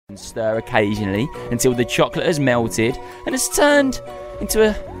Stir occasionally until the chocolate has melted and has turned into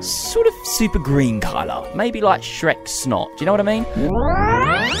a sort of super green colour. Maybe like Shrek's snot. Do you know what I mean?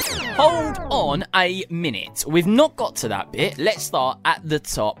 Hold on a minute. We've not got to that bit. Let's start at the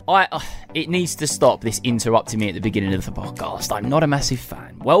top. It needs to stop this interrupting me at the beginning of the podcast. I'm not a massive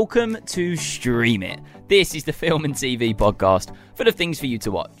fan. Welcome to Stream It. This is the film and TV podcast full of things for you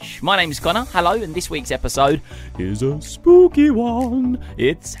to watch. My name's Connor. Hello, and this week's episode is a spooky one.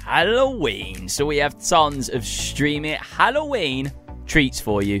 It's Halloween, so we have tons of Stream It Halloween treats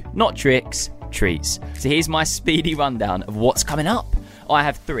for you. Not tricks, treats. So here's my speedy rundown of what's coming up. I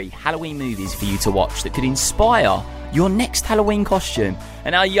have 3 Halloween movies for you to watch that could inspire your next Halloween costume.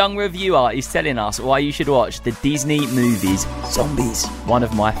 And our young reviewer is telling us why you should watch the Disney movies Zombies, one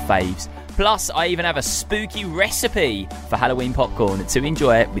of my faves. Plus, I even have a spooky recipe for Halloween popcorn to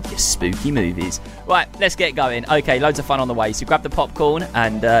enjoy it with your spooky movies. Right, let's get going. Okay, loads of fun on the way. So grab the popcorn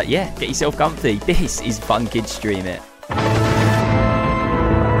and, get yourself comfy. This is Fun Kids Stream It.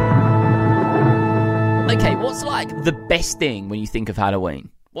 Okay, what's like the best thing when you think of Halloween?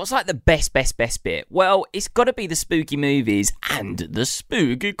 What's like the best bit? Well, it's got to be the spooky movies and the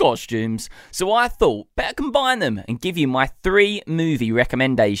spooky costumes. So I thought, better combine them and give you my 3 movie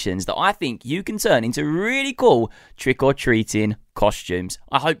recommendations that I think you can turn into really cool trick-or-treating costumes.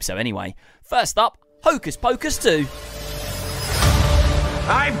 I hope so anyway. First up, Hocus Pocus 2.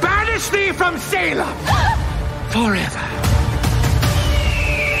 I banish thee from Salem forever.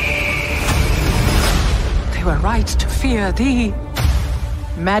 They were right to fear thee.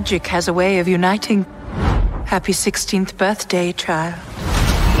 Magic has a way of uniting. Happy 16th birthday, child.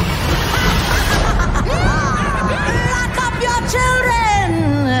 Lock up your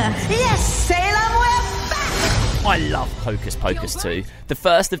children! Yes, Salem, we're back! I love Hocus Pocus 2. The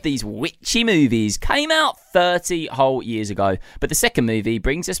first of these witchy movies came out 30 whole years ago, but the second movie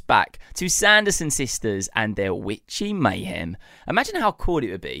brings us back to Sanderson sisters and their witchy mayhem. Imagine how cool it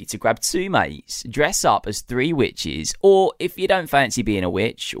would be to grab 2 mates, dress up as 3 witches, or if you don't fancy being a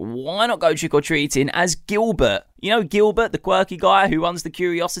witch, why not go trick-or-treating as Gilbert? You know Gilbert, the quirky guy who runs the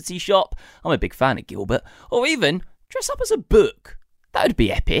curiosity shop? I'm a big fan of Gilbert. Or even dress up as a book. That would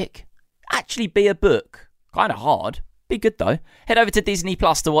be epic. Actually be a book. Kind of hard. Be good though. Head over to Disney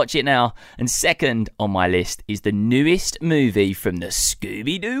Plus to watch it now. And second on my list is the newest movie from the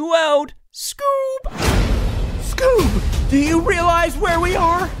Scooby-Doo world, Scoob! Scoob, do you realize where we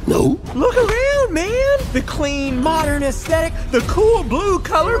are? No. Look around, man. The clean, modern aesthetic, the cool blue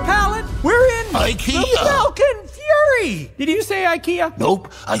color palette. We're in IKEA. The Falcon Fury. Did you say IKEA?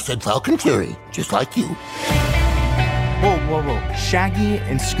 Nope, I said Falcon Fury, just like you. Whoa. Shaggy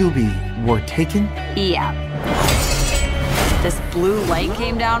and Scooby were taken? Yeah. This blue light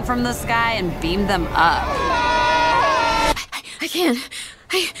came down from the sky and beamed them up. I can't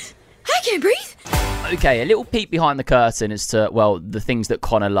breathe. Okay, a little peek behind the curtain as to, well, the things that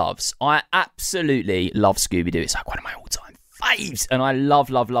Connor loves. I absolutely love Scooby-Doo. It's like one of my all-time faves. And I love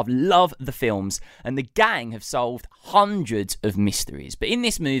the films. And the gang have solved hundreds of mysteries. But in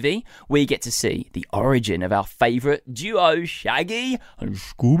this movie, we get to see the origin of our favourite duo, Shaggy and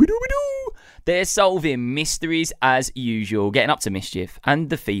Scooby-Dooby-Doo. They're solving mysteries as usual, getting up to mischief and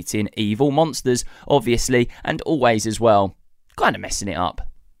defeating evil monsters, obviously, and always as well. Kind of messing it up.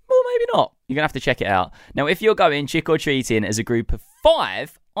 Or maybe not. You're going to have to check it out. Now, if you're going trick-or-treating as a group of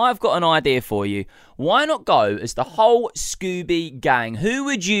 5, I've got an idea for you. Why not go as the whole Scooby gang? Who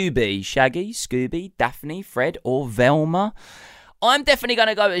would you be? Shaggy, Scooby, Daphne, Fred, or Velma? I'm definitely going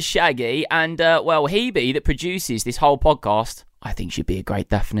to go as Shaggy, and, Hebe, that produces this whole podcast, I think she'd be a great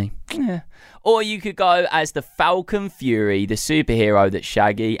Daphne. Yeah. Or you could go as the Falcon Fury, the superhero that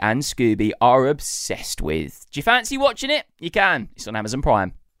Shaggy and Scooby are obsessed with. Do you fancy watching it? You can. It's on Amazon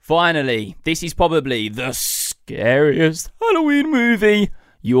Prime. Finally, this is probably the scariest Halloween movie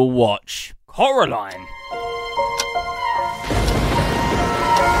you'll watch. Coraline.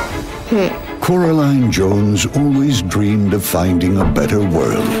 Coraline Jones always dreamed of finding a better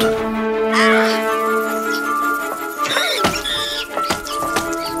world.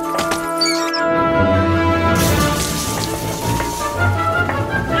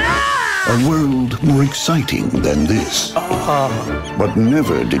 A world more exciting than this. But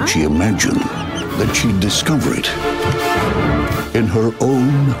never did she imagine that she'd discover it in her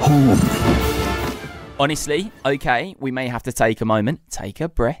own home. Honestly, okay, we may have to take a moment, take a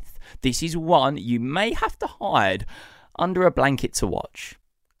breath. This is one you may have to hide under a blanket to watch.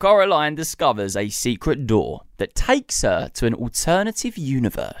 Coraline discovers a secret door that takes her to an alternative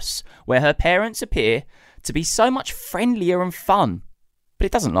universe where her parents appear to be so much friendlier and fun. But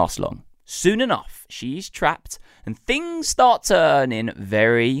it doesn't last long. Soon enough, she is trapped and things start turning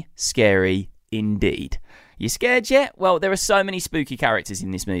very scary indeed. You scared yet? Well, there are so many spooky characters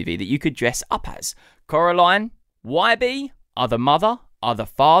in this movie that you could dress up as. Coraline, YB, other mother, other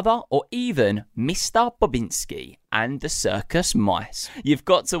father, or even Mr. Bobinski and the circus mice. You've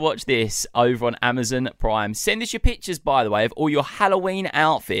got to watch this over on Amazon Prime. Send us your pictures, by the way, of all your Halloween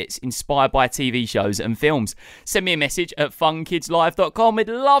outfits inspired by TV shows and films. Send me a message at funkidslive.com. We'd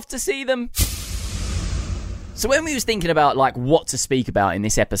love to see them. So when we was thinking about what to speak about in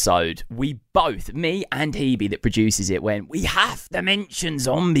this episode, we both, me and Hebe that produces it, went, we have to mention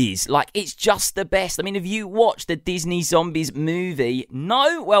zombies. It's just the best. I mean, have you watched the Disney Zombies movie?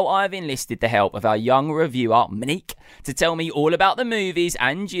 No? Well, I've enlisted the help of our young reviewer, Monique, to tell me all about the movies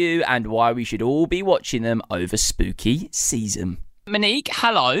and you and why we should all be watching them over spooky season. Monique,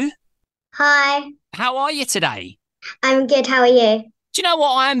 hello. Hi. How are you today? I'm good. How are you? Do you know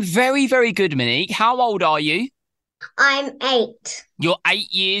what? I am very, very good, Monique. How old are you? I'm 8. You're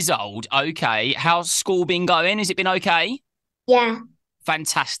 8 years old. Okay. How's school been going? Has it been okay? Yeah.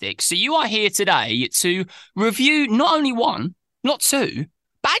 Fantastic. So you are here today to review not only one, not two,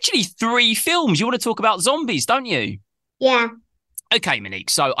 but actually 3 films. You want to talk about zombies, don't you? Yeah. Okay, Monique.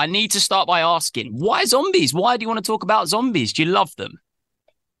 So I need to start by asking, why zombies? Why do you want to talk about zombies? Do you love them?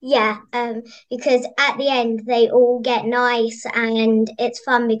 Yeah, because at the end they all get nice and it's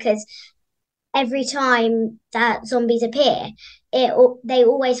fun because every time that zombies appear, they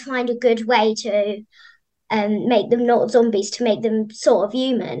always find a good way to make them not zombies, to make them sort of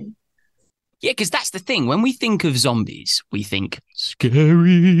human. Yeah, because that's the thing. When we think of zombies, we think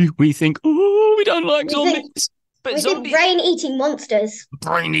scary. We think, oh, we don't like zombies. But we think brain-eating monsters.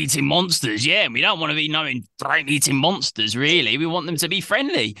 Brain-eating monsters, yeah. We don't want to be knowing brain-eating monsters, really. We want them to be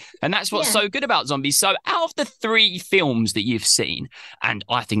friendly. And that's what's so good about zombies. So out of the 3 films that you've seen, and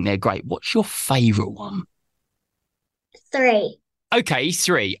I think they're great, what's your favourite one? 3. Okay,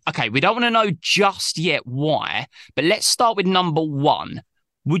 3. Okay, we don't want to know just yet why, but let's start with number 1.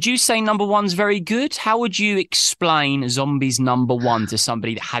 Would you say number 1's very good? How would you explain Zombies number 1 to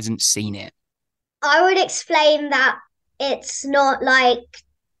somebody that hasn't seen it? I would explain that it's not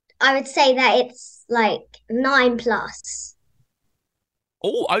I would say that it's 9+.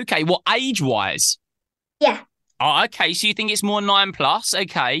 Oh, okay. Well, age-wise? Yeah. Oh, okay. So you think it's more 9+?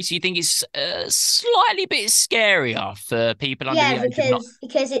 Okay. So you think it's slightly bit scarier for people under the age of 9?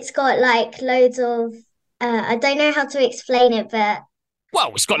 because it's got loads of I don't know how to explain it, but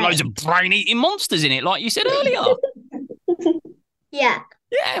well, it's got loads of brain-eating monsters in it, like you said earlier. Yeah.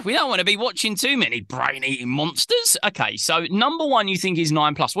 Yeah, we don't want to be watching too many brain-eating monsters. Okay, so number 1 you think is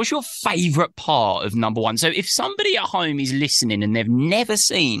 9+. What's your favourite part of number 1? So if somebody at home is listening and they've never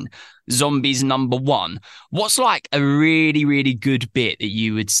seen Zombies number 1, what's a really, really good bit that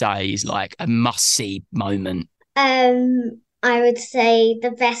you would say is a must-see moment? I would say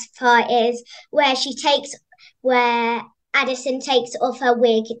the best part is where Addison takes off her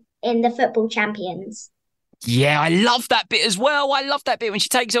wig in the football champions. Yeah, I love that bit as well. I love that bit when she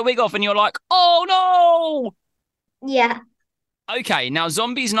takes her wig off and you're like, oh no! Yeah. Okay, now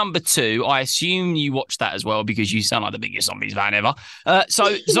Zombies number 2, I assume you watched that as well because you sound like the biggest Zombies fan ever.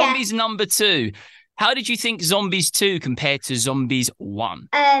 So Zombies number 2, how did you think Zombies 2 compared to Zombies 1?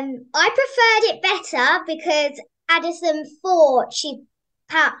 I preferred it better because Addison thought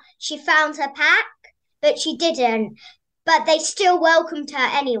she found her pack, but she didn't. But they still welcomed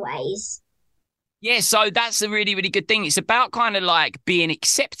her anyways. Yeah, so that's a really, really good thing. It's about kind of being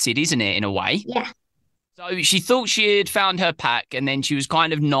accepted, isn't it, in a way? Yeah. So she thought she had found her pack and then she was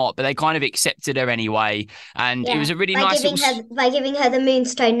kind of not, but they kind of accepted her anyway. And it was a really nice... By giving her the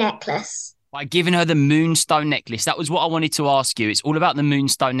Moonstone necklace. By giving her the Moonstone necklace. That was what I wanted to ask you. It's all about the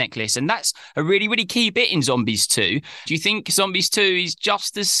Moonstone necklace. And that's a really, really key bit in Zombies 2. Do you think Zombies 2 is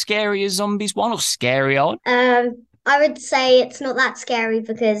just as scary as Zombies 1 or scarier? I would say it's not that scary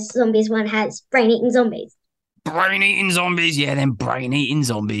because Zombies 1 has brain-eating zombies. Brain-eating zombies? Yeah, then brain-eating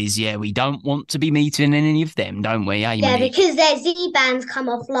zombies. Yeah, we don't want to be meeting any of them, don't we? Yeah, because their Z-bands come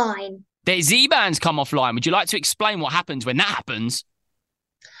offline. Their Z-bands come offline. Would you like to explain what happens when that happens?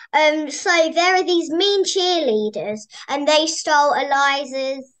 So there are these mean cheerleaders and they stole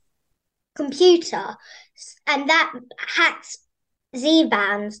Eliza's computer and that hacks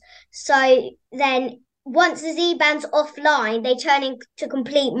Z-bands. So then... once the Z-band's offline, they turn into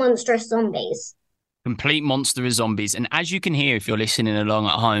complete monstrous zombies. Complete monstrous zombies. And as you can hear, if you're listening along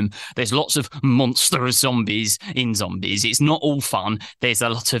at home, there's lots of monstrous zombies in Zombies. It's not all fun. There's a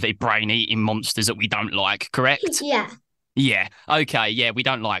lot of brain-eating monsters that we don't like, correct? Yeah. Yeah. Okay. Yeah, we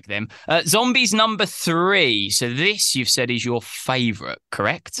don't like them. Zombies number 3. So this, you've said, is your favourite,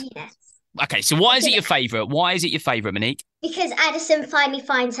 correct? Yes. Okay, so why is it your favourite? Why is it your favourite, Monique? Because Addison finally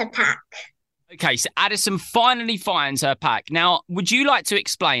finds her pack. Okay, so Addison finally finds her pack. Now, would you like to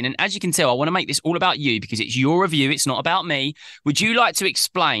explain, and as you can tell, I want to make this all about you because it's your review, it's not about me. Would you like to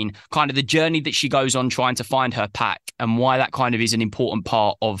explain kind of the journey that she goes on trying to find her pack and why that kind of is an important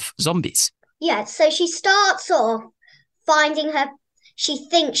part of Zombies? Yeah, so she starts off finding she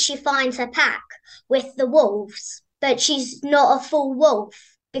thinks she finds her pack with the wolves, but she's not a full wolf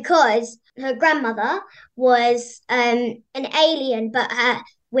because her grandmother was an alien,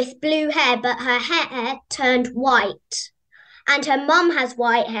 with blue hair, but her hair turned white. And her mum has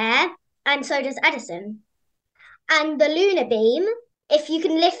white hair, and so does Addison. And the lunar beam, if you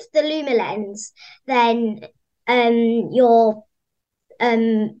can lift the lunar lens, then you're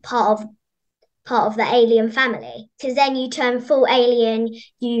part of the alien family. Because then you turn full alien,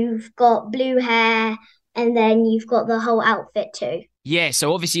 you've got blue hair, and then you've got the whole outfit too. Yeah,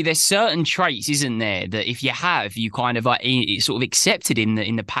 so obviously there's certain traits, isn't there, that if you have, you kind of like sort of accepted in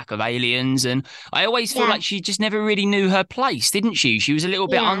the pack of aliens. And I always feel like she just never really knew her place, didn't she? She was a little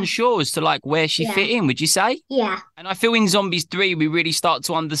bit unsure as to like where she fit in, would you say? Yeah. And I feel in Zombies 3, we really start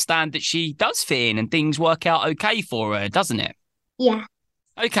to understand that she does fit in and things work out okay for her, doesn't it? Yeah.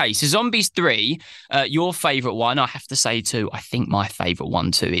 Okay, so Zombies 3, your favourite one, I have to say too, I think my favourite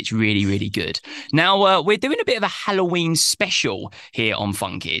one too. It's really, really good. Now, we're doing a bit of a Halloween special here on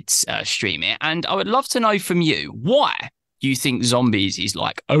Fun Kids Stream It, and I would love to know from you, why you think Zombies is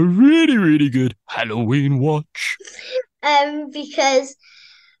like a really, really good Halloween watch? Because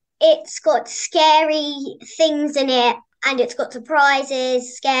it's got scary things in it, and it's got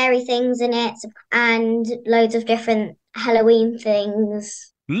surprises, scary things in it, and loads of different Halloween things.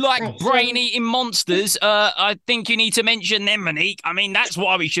 Like brain-eating monsters. I think you need to mention them, Monique. I mean, that's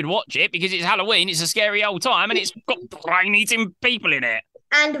why we should watch it, because it's Halloween, it's a scary old time, and it's got brain-eating people in it.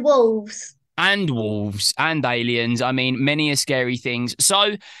 And wolves. And wolves and aliens. I mean, many are scary things.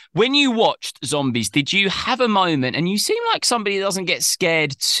 So when you watched Zombies, did you have a moment, and you seem like somebody that doesn't get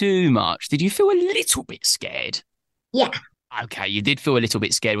scared too much, did you feel a little bit scared? Yeah. Okay, you did feel a little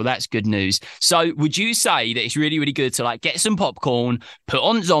bit scared. Well, that's good news. So would you say that it's really, really good to like get some popcorn, put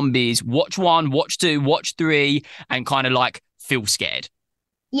on Zombies, watch 1, watch 2, watch 3, and kind of like feel scared?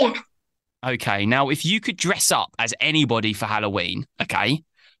 Yeah. Okay, now if you could dress up as anybody for Halloween, okay,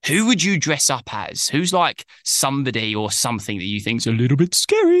 who would you dress up as? Who's like somebody or something that you think's a little bit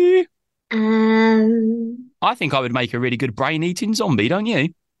scary? I think I would make a really good brain-eating zombie, don't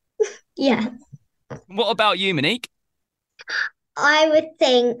you? Yeah. What about you, Monique? I would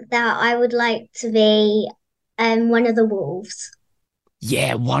think that I would like to be one of the wolves.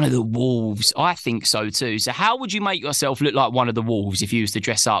 Yeah, one of the wolves. I think so too. So how would you make yourself look like one of the wolves if you was to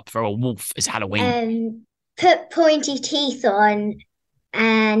dress up for a wolf as Halloween? Put pointy teeth on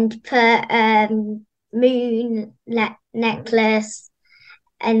and put moon necklace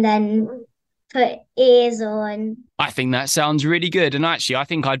and then put ears on. I think that sounds really good. And actually, I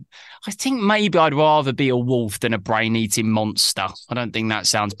think maybe I'd rather be a wolf than a brain-eating monster. I don't think that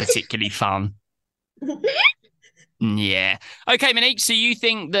sounds particularly fun. Yeah. Okay, Monique, so you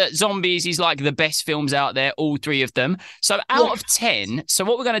think that Zombies is like the best films out there, all 3 of them. So out of 10, so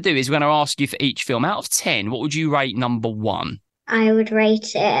what we're going to do is we're going to ask you for each film. Out of 10, what would you rate number 1? I would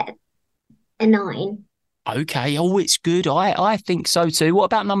rate it a 9. Okay. Oh, it's good. I think so too. What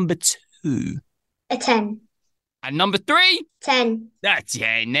about number 2? A 10. And number 3? 10. That's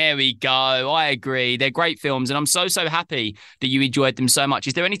 10. There we go. I agree. They're great films, and I'm so happy that you enjoyed them so much.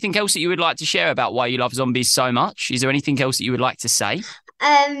 Is there anything else that you would like to share about why you love Zombies so much? Is there anything else that you would like to say?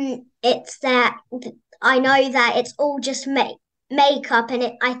 It's that I know that it's all just makeup,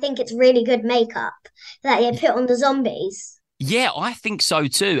 and I think it's really good makeup that they put on the zombies. Yeah, I think so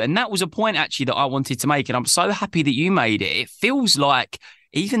too. And that was a point actually that I wanted to make, and I'm so happy that you made it. It feels like,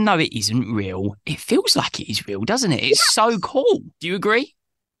 even though it isn't real, it feels like it is real, doesn't it? It's so cool. Do you agree?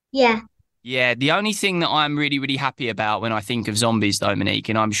 Yeah. Yeah, the only thing that I'm really, really happy about when I think of zombies, though, Monique,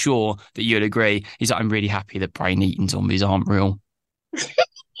 and I'm sure that you'll agree, is that I'm really happy that brain-eating zombies aren't real.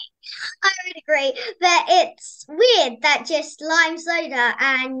 I would agree. But it's weird that just lime soda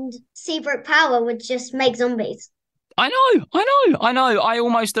and Seabrook Power would just make zombies. I know.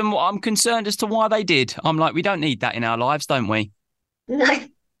 I'm concerned as to why they did. I'm like, we don't need that in our lives, don't we? No.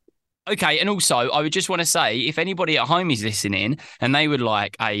 Okay, and also, I would just want to say, if anybody at home is listening and they would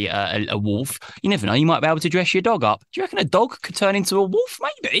like a wolf, you never know, you might be able to dress your dog up. Do you reckon a dog could turn into a wolf?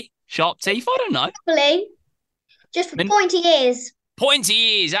 Maybe. Sharp teeth, I don't know. Probably. Just with pointy ears. Pointy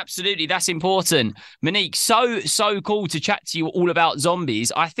ears, absolutely. That's important. Monique, so cool to chat to you all about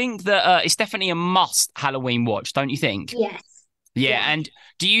zombies. I think that it's definitely a must Halloween watch, don't you think? Yes. Yeah, and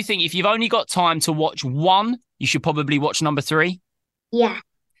do you think if you've only got time to watch one, you should probably watch number 3? Yeah.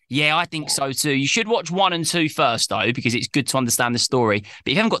 Yeah, I think so too. You should watch 1 and 2 first, though, because it's good to understand the story. But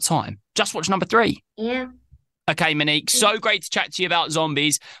if you haven't got time, just watch number 3. Yeah. Okay, Monique, so great to chat to you about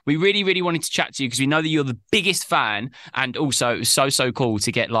zombies. We really, really wanted to chat to you because we know that you're the biggest fan, and also it was so cool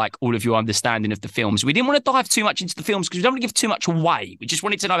to get like all of your understanding of the films. We didn't want to dive too much into the films because we don't want to give too much away. We just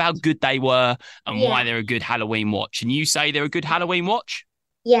wanted to know how good they were and why they're a good Halloween watch. And you say they're a good Halloween watch?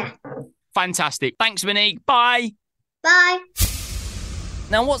 Yeah. Fantastic. Thanks, Monique. Bye. Bye.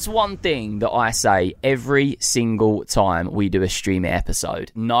 Now, what's one thing that I say every single time we do a Stream It episode?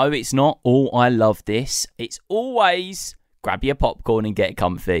 No, it's not, "Oh, I love this." It's always grab your popcorn and get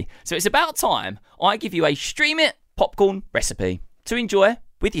comfy. So it's about time I give you a Stream It popcorn recipe to enjoy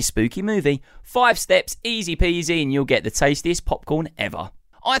with your spooky movie. 5 steps, easy peasy, and you'll get the tastiest popcorn ever.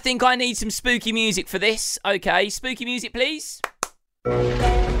 I think I need some spooky music for this. Okay, spooky music, please.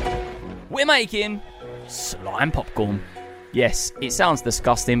 We're making slime popcorn. Yes, it sounds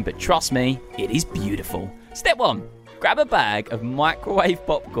disgusting, but trust me, it is beautiful. Step 1. Grab a bag of microwave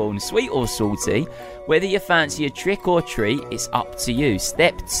popcorn, sweet or salty. Whether you fancy a trick or treat, it's up to you.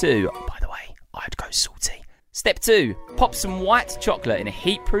 Step 2. By the way, I'd go salty. Step 2. Pop some white chocolate in a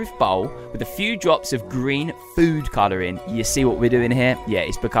heat-proof bowl with a few drops of green food colouring. You see what we're doing here? Yeah,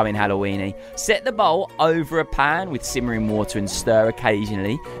 it's becoming Halloweeny. Set the bowl over a pan with simmering water and stir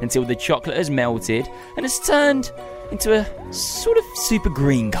occasionally until the chocolate has melted and has turned into a sort of super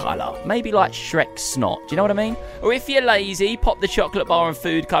green colour. Maybe like Shrek's snot. Do you know what I mean? Or if you're lazy, pop the chocolate bar and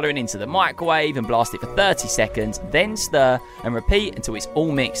food colouring into the microwave and blast it for 30 seconds, then stir and repeat until it's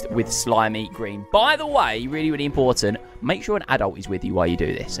all mixed with slimy green. By the way, really, really important, make sure an adult is with you while you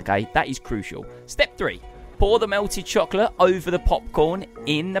do this, okay? That is crucial. Step 3. Pour the melted chocolate over the popcorn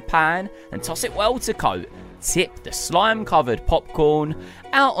in the pan and toss it well to coat. Tip the slime-covered popcorn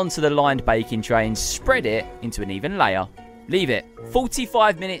out onto the lined baking tray and spread it into an even layer. Leave it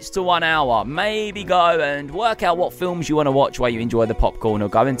 45 minutes to 1 hour. Maybe go and work out what films you want to watch while you enjoy the popcorn, or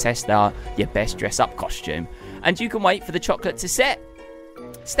go and test out your best dress-up costume. And you can wait for the chocolate to set.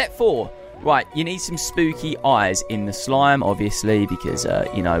 Step 4. Right, you need some spooky eyes in the slime, obviously, because,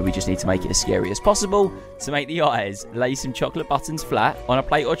 we just need to make it as scary as possible. To make the eyes, lay some chocolate buttons flat on a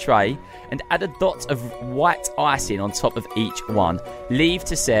plate or tray and add a dot of white icing on top of each one. Leave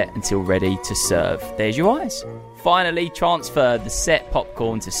to set until ready to serve. There's your eyes. Finally, transfer the set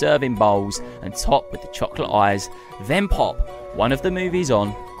popcorn to serving bowls and top with the chocolate eyes. Then pop one of the movies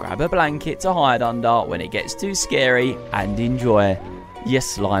on, grab a blanket to hide under when it gets too scary, and enjoy your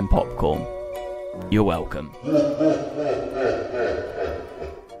slime popcorn. You're welcome.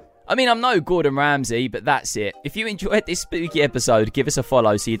 I mean, I'm no Gordon Ramsay, but that's it. If you enjoyed this spooky episode, give us a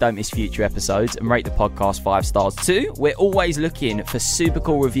follow so you don't miss future episodes, and rate the podcast 5 stars too. We're always looking for super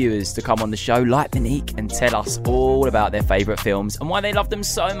cool reviewers to come on the show like Monique and tell us all about their favourite films and why they love them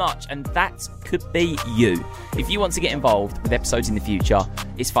so much, and that could be you. If you want to get involved with episodes in the future,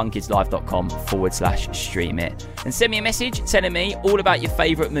 it's funkidslive.com/streamit. And send me a message telling me all about your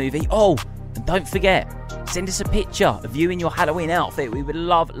favourite movie. Oh, and don't forget, send us a picture of you in your Halloween outfit. We would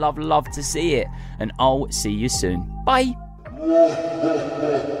love, love, love to see it. And I'll see you soon. Bye.